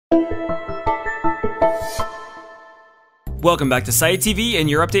Welcome back to Sia TV and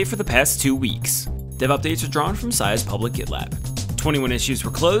your update for the past 2 weeks. Dev updates are drawn from Sia's public GitLab. 21 issues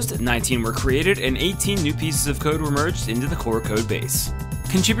were closed, 19 were created, and 18 new pieces of code were merged into the core code base.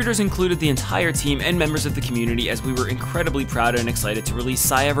 Contributors included the entire team and members of the community, as we were incredibly proud and excited to release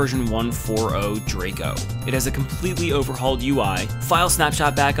Sia version 1.4.0 Draco. It has a completely overhauled UI, file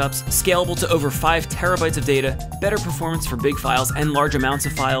snapshot backups, scalable to over 5 terabytes of data, better performance for big files and large amounts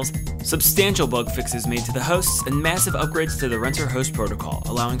of files, substantial bug fixes made to the hosts, and massive upgrades to the renter-host protocol,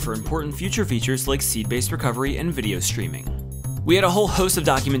 allowing for important future features like seed-based recovery and video streaming. We had a whole host of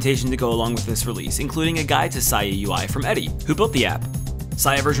documentation to go along with this release, including a guide to Sia UI from Eddie, who built the app,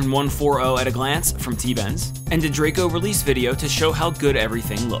 Sia version 1.4.0 at a glance from T-Benz, and a Draco release video to show how good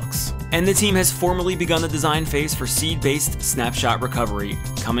everything looks. And the team has formally begun the design phase for seed-based snapshot recovery,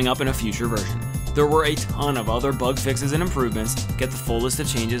 coming up in a future version. There were a ton of other bug fixes and improvements. Get the full list of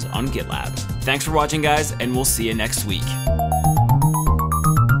changes on GitLab. Thanks for watching, guys, and we'll see you next week.